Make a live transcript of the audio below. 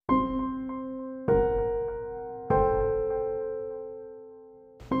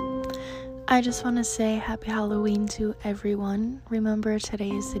I just want to say happy Halloween to everyone. Remember,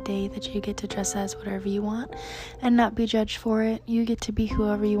 today is the day that you get to dress as whatever you want and not be judged for it. You get to be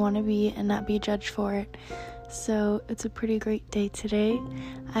whoever you want to be and not be judged for it. So it's a pretty great day today.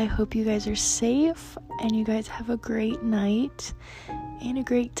 I hope you guys are safe and you guys have a great night and a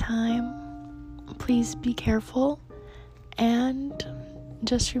great time. Please be careful and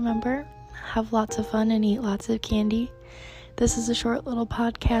just remember, have lots of fun and eat lots of candy. This is a short little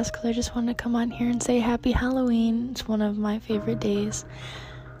podcast because I just wanted to come on here and say happy Halloween. It's one of my favorite days.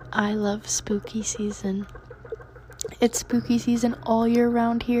 I love spooky season. It's spooky season all year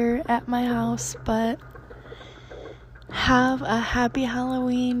round here at my house, but have a happy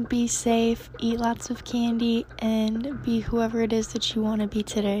Halloween, be safe, eat lots of candy, and be whoever it is that you want to be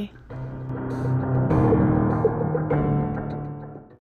today.